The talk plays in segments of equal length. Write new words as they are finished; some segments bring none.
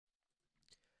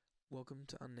Welcome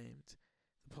to Unnamed,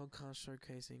 the podcast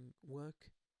showcasing work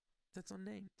that's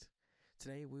unnamed.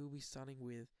 Today we will be starting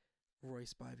with Roy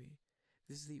Spivey.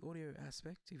 This is the audio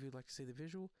aspect. If you'd like to see the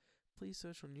visual, please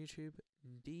search on YouTube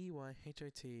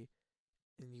DYHOT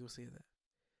and you'll see it there.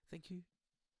 Thank you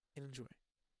and enjoy.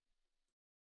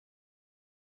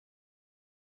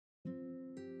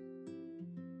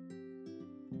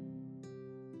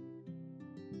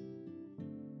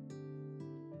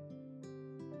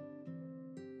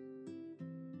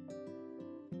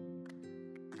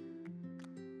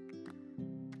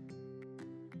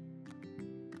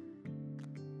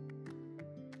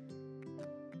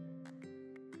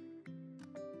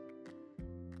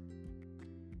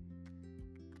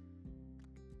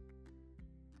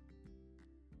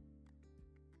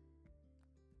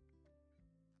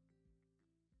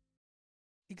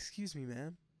 Excuse me,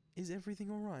 ma'am. Is everything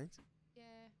alright?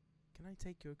 Yeah. Can I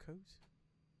take your coat?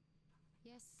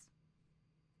 Yes.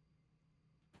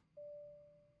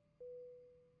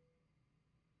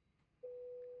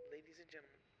 Ladies and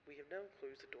gentlemen, we have now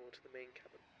closed the door to the main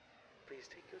cabin. Please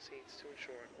take your seats to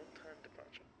ensure an on-time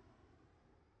departure.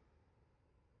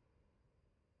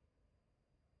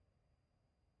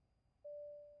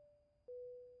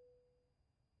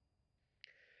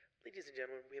 Ladies and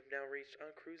gentlemen, we have now reached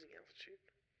our cruising altitude.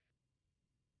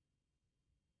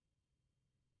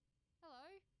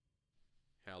 Hello.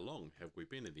 How long have we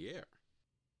been in the air?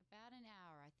 About an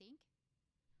hour, I think.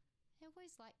 I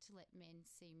always like to let men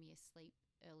see me asleep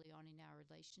early on in our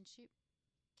relationship.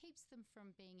 Keeps them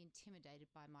from being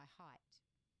intimidated by my height.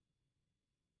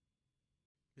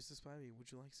 Mr. Spivey,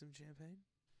 would you like some champagne?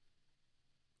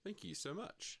 Thank you so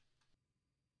much.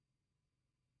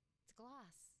 It's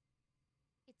glass.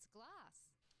 It's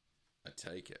glass. I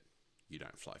take it you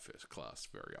don't fly first class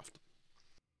very often.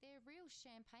 They're real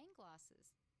champagne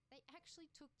glasses. They actually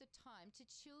took the time to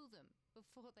chill them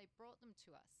before they brought them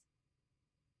to us.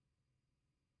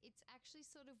 It's actually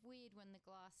sort of weird when the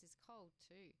glass is cold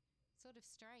too. Sort of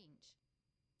strange.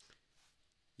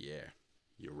 Yeah,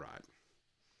 you're right.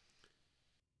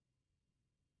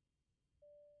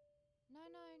 No,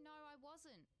 I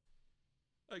wasn't.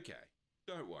 Okay,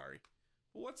 don't worry.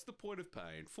 What's the point of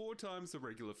paying 4 times the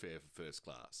regular fare for first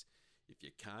class if you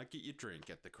can't get your drink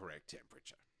at the correct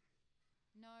temperature?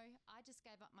 No, I just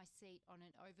gave up my seat on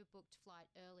an overbooked flight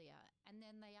earlier, and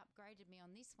then they upgraded me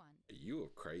on this one. Are you a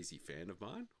crazy fan of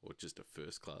mine or just a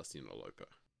first class interloper?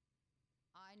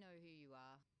 I know who you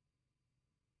are.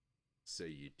 So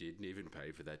you didn't even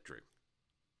pay for that drink.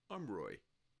 I'm Roy.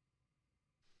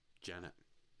 Janet,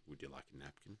 would you like a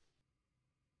napkin?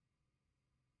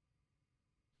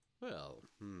 Well,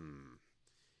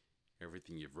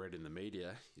 everything you've read in the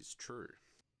media is true.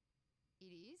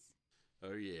 It is?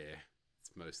 Oh yeah,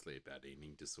 it's mostly about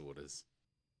eating disorders.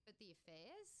 But the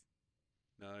affairs?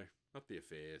 No, not the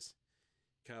affairs.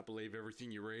 Can't believe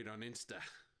everything you read on Insta.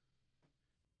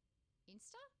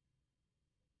 Insta?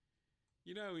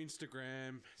 You know,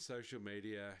 Instagram, social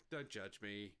media, don't judge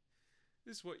me.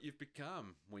 This is what you've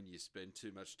become when you spend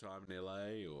too much time in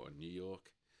LA or New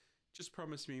York. Just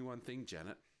promise me one thing,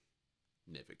 Janet.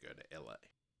 Never go to LA.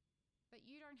 But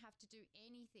you don't have to do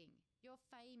anything. You're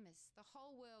famous. The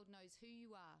whole world knows who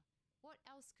you are. What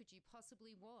else could you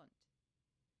possibly want?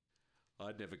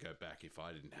 I'd never go back if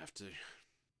I didn't have to.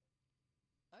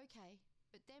 Okay,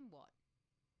 but then what?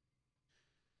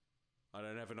 I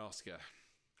don't have an Oscar.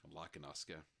 I'd like an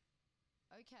Oscar.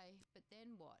 Okay, but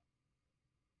then what?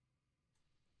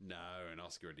 No, an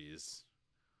Oscar it is.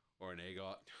 Or an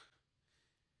EGOT.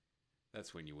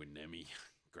 That's when you win an Emmy,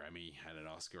 Grammy, and an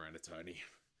Oscar and a Tony.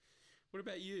 What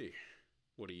about you?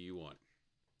 What do you want?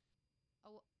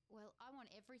 Oh, well, I want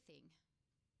everything.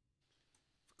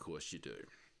 Of course you do.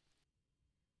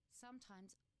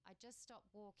 Sometimes I just stop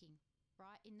walking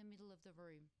right in the middle of the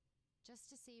room just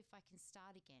to see if I can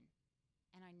start again,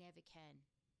 and I never can.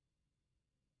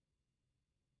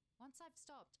 Once I've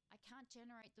stopped, I can't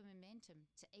generate the momentum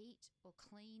to eat or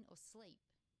clean or sleep.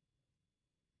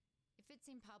 If it's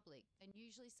in public, then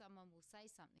usually someone will say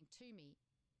something to me,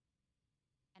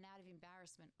 and out of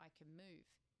embarrassment, I can move.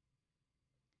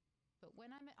 But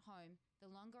when I'm at home, the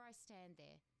longer I stand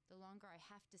there, the longer I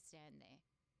have to stand there,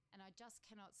 and I just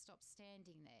cannot stop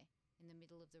standing there in the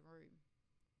middle of the room.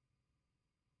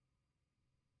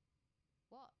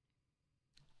 What?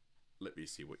 Let me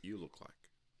see what you look like.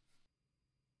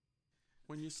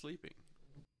 When you're sleeping.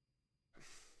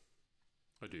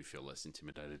 I do feel less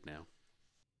intimidated now.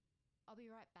 I'll be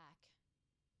right back.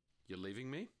 You're leaving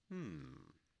me?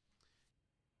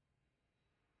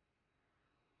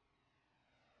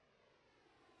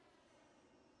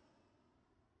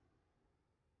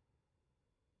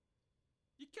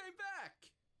 You came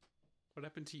back! What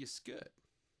happened to your skirt?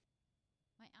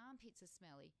 My armpits are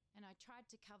smelly, and I tried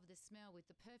to cover the smell with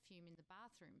the perfume in the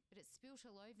bathroom, but it spilt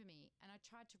all over me, and I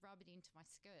tried to rub it into my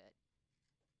skirt.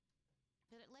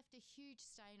 But it left a huge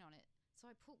stain on it, so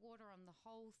I put water on the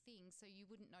whole thing so you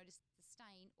wouldn't notice the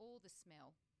stain or the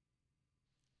smell.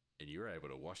 And you were able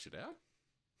to wash it out?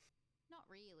 Not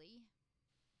really.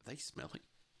 Are they smelly?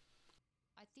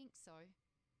 I think so.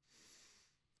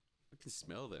 I can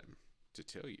smell them to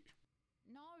tell you.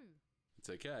 No. It's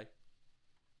okay.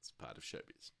 It's part of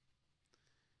showbiz.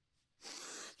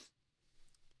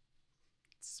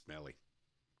 It's smelly.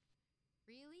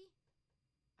 Really?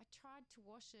 I tried to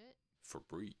wash it.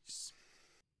 Febreze.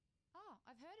 Oh,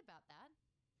 I've heard about that.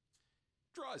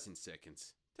 Dries in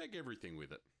seconds. Take everything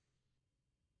with it.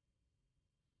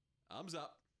 Arms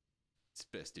up. It's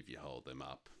best if you hold them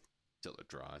up till it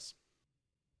dries.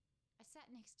 I sat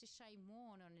next to Shane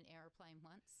Warne on an aeroplane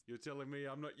once. You're telling me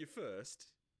I'm not your first?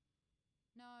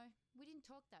 No, we didn't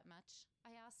talk that much. I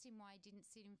asked him why he didn't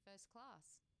sit in first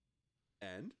class.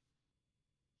 And?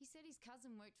 He said his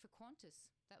cousin worked for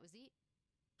Qantas. That was it.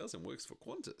 Doesn't works for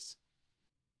Qantas.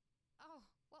 Oh,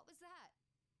 what was that?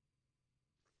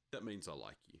 That means I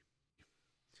like you.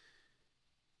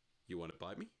 You want to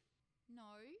bite me?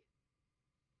 No.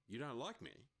 You don't like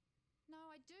me? No,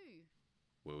 I do.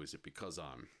 Well, is it because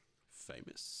I'm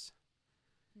famous?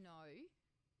 No.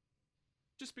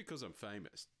 Just because I'm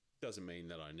famous doesn't mean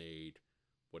that I need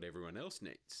what everyone else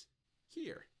needs.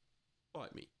 Here,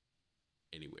 bite me.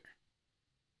 Anywhere.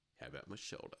 How about my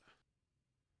shoulder?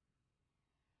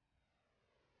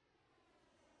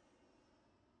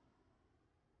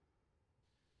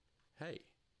 Hey,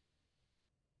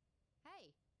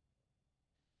 Hey,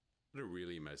 I had a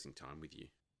really amazing time with you.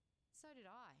 so did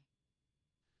I.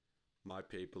 My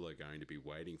people are going to be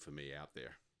waiting for me out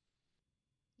there.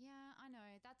 Yeah, I know.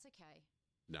 That's okay.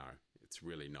 No, it's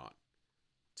really not.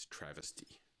 It's a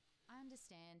travesty. I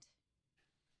understand.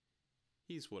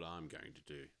 Here's what I'm going to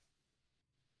do.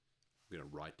 I'm going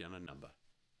to write down a number,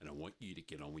 and I want you to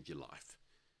get on with your life.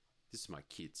 This is my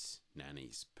kid's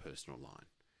nanny's personal line.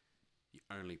 The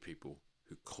only people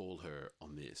who call her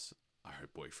on this are her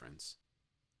boyfriends,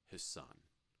 her son,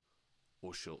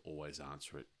 or she'll always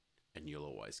answer it, and you'll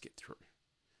always get through.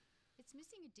 It's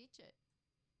missing a digit.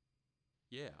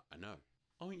 Yeah, I know.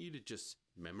 I want you to just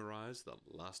memorize the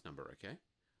last number, okay?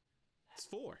 It's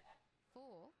 4.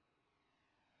 4.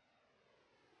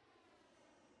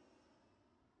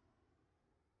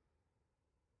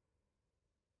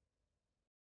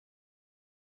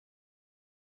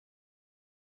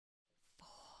 4.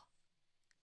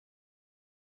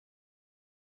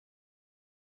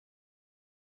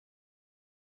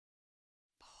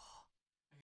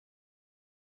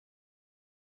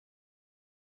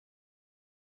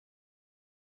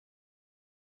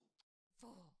 4.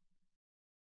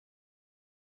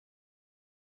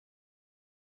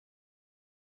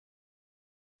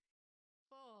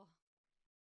 4.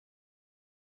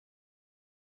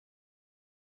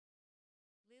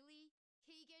 Lily,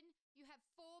 Keegan, you have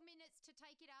 4 minutes to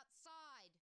take it outside.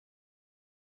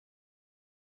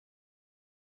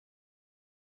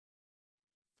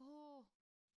 4.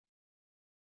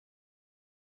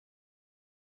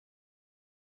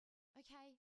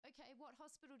 Okay, what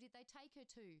hospital did they take her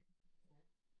to?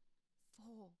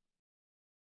 4.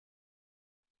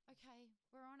 Okay,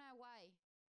 we're on our way.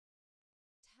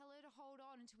 Tell her to hold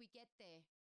on until we get there.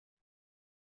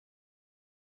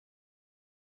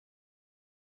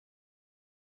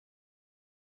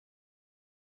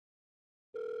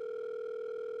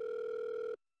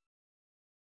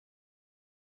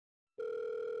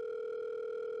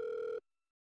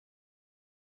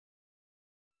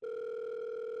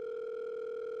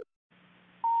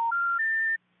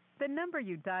 The number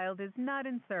you dialed is not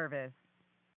in service.